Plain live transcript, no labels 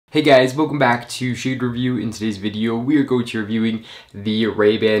Hey guys, welcome back to Shade Review. In today's video, we are going to be reviewing the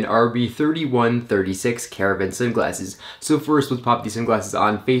Ray-Ban RB3136 Caravan sunglasses. So first, let's pop these sunglasses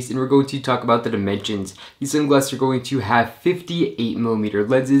on face and we're going to talk about the dimensions. These sunglasses are going to have 58mm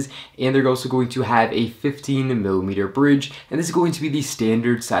lenses and they're also going to have a 15mm bridge, and this is going to be the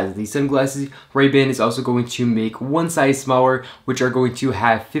standard size of these sunglasses. Ray-Ban is also going to make one size smaller, which are going to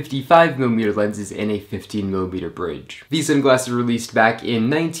have 55mm lenses and a 15mm bridge. These sunglasses were released back in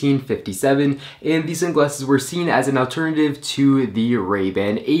 1957, and these sunglasses were seen as an alternative to the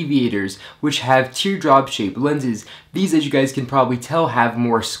Ray-Ban Aviators, which have teardrop-shaped lenses. These, as you guys can probably tell, have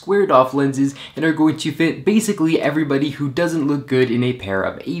more squared-off lenses and are going to fit basically everybody who doesn't look good in a pair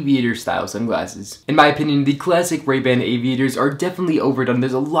of aviator-style sunglasses. In my opinion, the classic Ray-Ban Aviators are definitely overdone.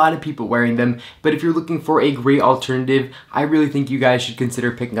 There's a lot of people wearing them, but if you're looking for a great alternative, I really think you guys should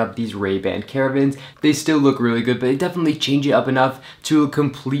consider picking up these Ray-Ban Caravans. They still look really good, but they definitely change it up enough to look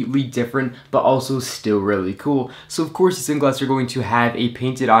completely different, but also still really cool. So of course, these sunglasses are going to have a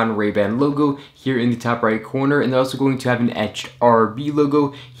painted on Ray-Ban logo here in the top right corner, and they're also going to have an etched RB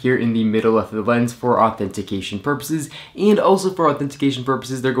logo here in the middle of the lens for authentication purposes. And also for authentication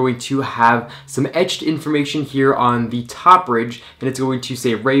purposes, they're going to have some etched information here on the top bridge, and it's going to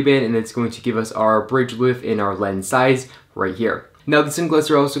say Ray-Ban, and it's going to give us our bridge width and our lens size right here. Now, the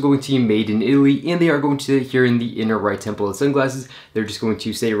sunglasses are also going to be made in Italy, and they are going to sit here in the inner right temple of sunglasses. They're just going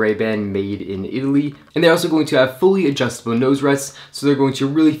to say Ray-Ban made in Italy. And they're also going to have fully adjustable nose rests, so they're going to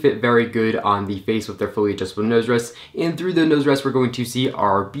really fit very good on the face with their fully adjustable nose rests. And through the nose rests, we're going to see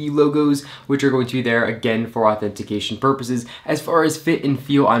RB logos, which are going to be there again for authentication purposes. As far as fit and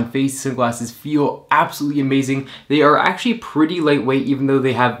feel on face, sunglasses feel absolutely amazing. They are actually pretty lightweight, even though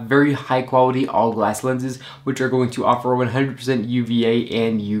they have very high quality all glass lenses, which are going to offer 100% UVA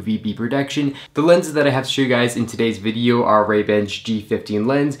and UVB protection. The lenses that I have to show you guys in today's video are Ray-Ban's G15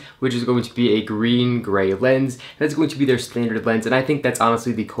 lens, which is going to be a green-gray lens. That's going to be their standard lens, and I think that's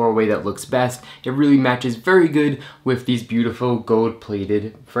honestly the colorway that looks best. It really matches very good with these beautiful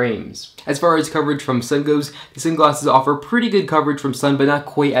gold-plated frames. As far as coverage from sun goes, the sunglasses offer pretty good coverage from sun, but not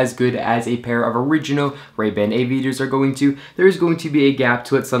quite as good as a pair of original Ray-Ban Aviators are going to. There is going to be a gap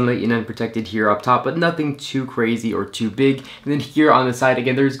to let sunlight in unprotected here up top, but nothing too crazy or too big. And then here on the side,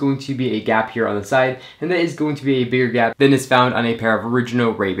 again, there's going to be a gap here on the side, and that is going to be a bigger gap than is found on a pair of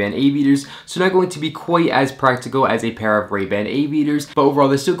original Ray-Ban Aviators, so not going to be quite as practical as a pair of Ray-Ban Aviators, but overall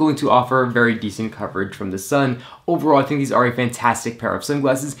they're still going to offer very decent coverage from the sun. Overall, I think these are a fantastic pair of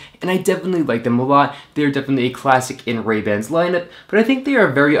sunglasses, and I definitely like them a lot. They're definitely a classic in Ray-Ban's lineup, but I think they are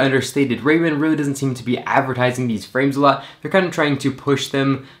very understated. Ray-Ban really doesn't seem to be advertising these frames a lot. They're kind of trying to push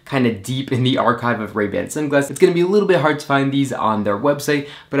them kind of deep in the archive of Ray-Ban sunglasses. It's going to be a little bit hard to find these on their website,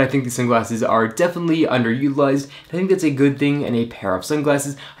 but I think these sunglasses are definitely underutilized. I think that's a good thing in a pair of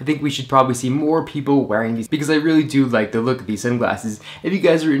sunglasses. I think we should probably see more people wearing these because I really do like the look of these sunglasses. If you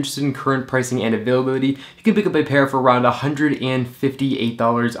guys are interested in current pricing and availability, you can pick up a pair for around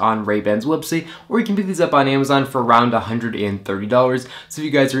 $158 on Ray-Ban's website, or you can pick these up on Amazon for around $130. So if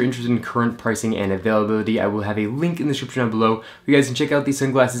you guys are interested in current pricing and availability, I will have a link in the description down below where you guys can check out these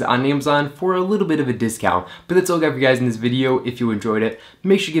sunglasses on Amazon for a little bit of a discount. But that's all I got for you guys in this video. If you enjoyed it,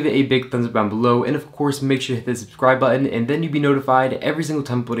 make sure to give it a big thumbs up down below, and of course make sure to hit the subscribe button, and then you'll be notified every single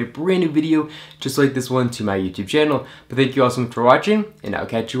time I upload a brand new video just like this one to my YouTube channel. But thank you all so much for watching, and I'll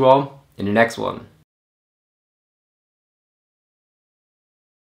catch you all in the next one.